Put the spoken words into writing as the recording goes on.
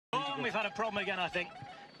And we've had a problem again, I think.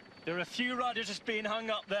 There are a few riders just being hung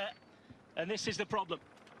up there, and this is the problem.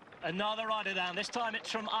 Another rider down. This time it's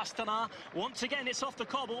from Astana. Once again, it's off the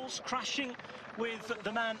cobbles, crashing with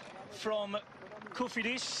the man from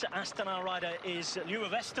Cofidis. Astana rider is Luwa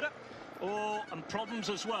Vestre. Oh, and problems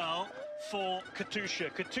as well for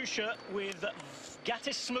Katusha. Katusha with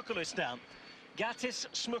Gatis Smukulis down. Gatis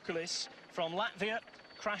Smukulis from Latvia,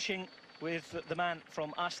 crashing with the man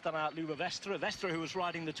from Astana, Luwa Vestre. Vestre, who was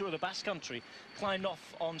riding the Tour of the Basque Country, climbed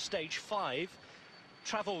off on stage 5,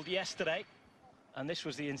 travelled yesterday, and this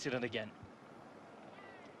was the incident again.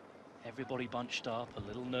 Everybody bunched up, a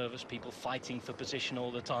little nervous, people fighting for position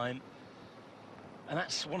all the time. And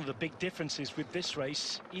that's one of the big differences with this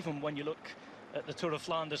race, even when you look at the Tour of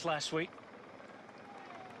Flanders last week.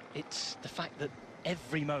 It's the fact that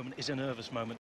every moment is a nervous moment.